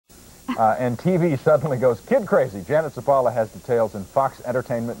And TV suddenly goes kid crazy. Janet Zapala has details in Fox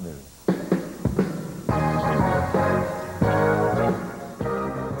Entertainment News.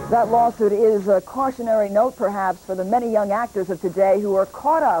 That lawsuit is a cautionary note, perhaps, for the many young actors of today who are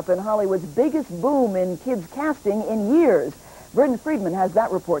caught up in Hollywood's biggest boom in kids casting in years. Britton Friedman has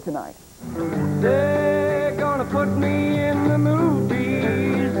that report tonight. They're gonna put me in the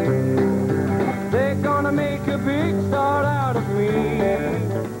movies. They're gonna make a big star out of me.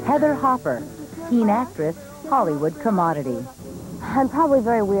 Heather Hopper, teen actress, Hollywood commodity. I'm probably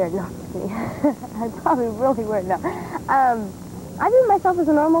very weird. No, I'm just kidding. I'm probably really weird. No. I view myself as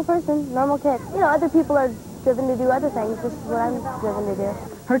a normal person, normal kid. You know, other people are driven to do other things. This is what I'm driven to do.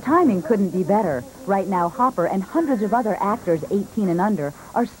 Her timing couldn't be better. Right now, Hopper and hundreds of other actors 18 and under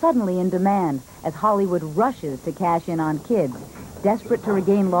are suddenly in demand as Hollywood rushes to cash in on kids. Desperate to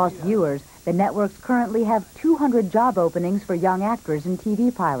regain lost viewers, the networks currently have 200 job openings for young actors and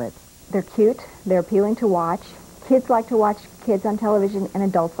TV pilots. They're cute. They're appealing to watch. Kids like to watch kids on television, and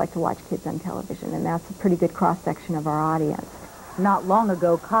adults like to watch kids on television, and that's a pretty good cross-section of our audience. Not long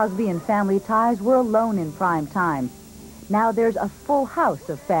ago, Cosby and Family Ties were alone in prime time. Now there's a full house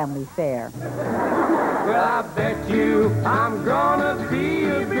of family fare. Well, I bet you I'm gonna be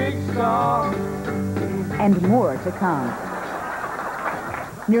a big star. And more to come.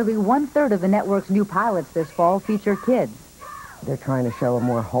 Nearly one-third of the network's new pilots this fall feature kids. They're trying to show a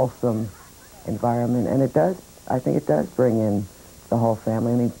more wholesome environment, and I think it does bring in the whole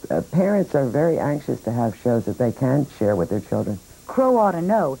family. I mean, parents are very anxious to have shows that they can share with their children. Crow ought to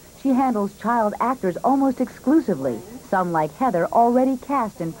know she handles child actors almost exclusively. Some, like Heather, already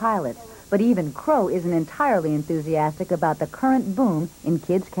cast in pilots. But even Crow isn't entirely enthusiastic about the current boom in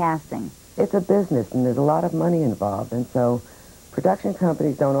kids casting. It's a business, and there's a lot of money involved, and so production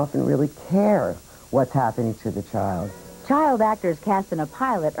companies don't often really care what's happening to the child. Child actors cast in a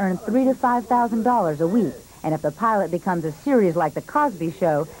pilot earn $3,000 to $5,000 a week. And if the pilot becomes a series like The Cosby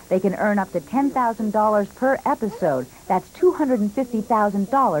Show, they can earn up to $10,000 per episode. That's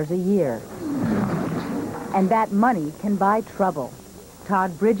 $250,000 a year. And that money can buy trouble.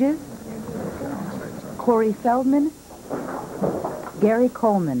 Todd Bridges, Corey Feldman, Gary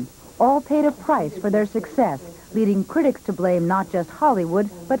Coleman, all paid a price for their success, leading critics to blame not just Hollywood,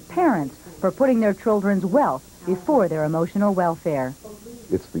 but parents for putting their children's wealth before their emotional welfare.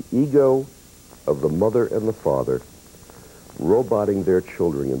 It's the ego of the mother and the father roboting their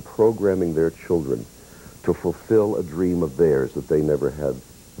children and programming their children to fulfill a dream of theirs that they never had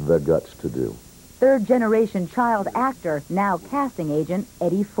the guts to do. Third-generation child actor, now casting agent,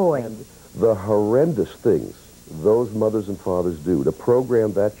 Eddie Foy. And the horrendous things those mothers and fathers do to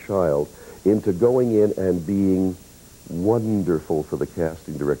program that child into going in and being wonderful for the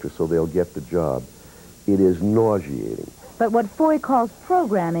casting director so they'll get the job, it is nauseating. But what Foy calls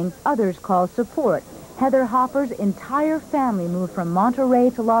programming, others call support. Heather Hopper's entire family moved from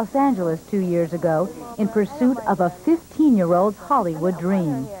Monterey to Los Angeles 2 years ago in pursuit of a 15-year-old's Hollywood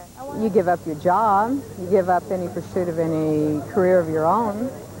dream. You give up your job, you give up any pursuit of any career of your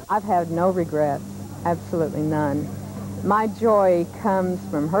own. I've had no regrets, absolutely none. My joy comes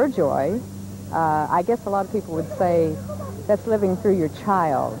from her joy. I guess a lot of people would say that's living through your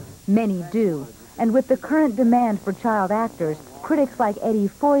child. Many do. And with the current demand for child actors, critics like Eddie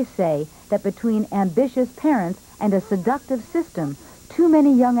Foy say that between ambitious parents and a seductive system, too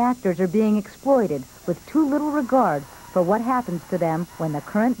many young actors are being exploited with too little regard for what happens to them when the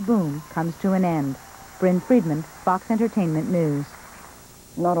current boom comes to an end. Bryn Friedman, Fox Entertainment News.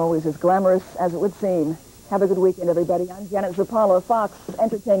 Not always as glamorous as it would seem. Have a good weekend, everybody. I'm Janet Zapala, Fox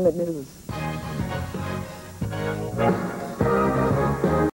Entertainment News.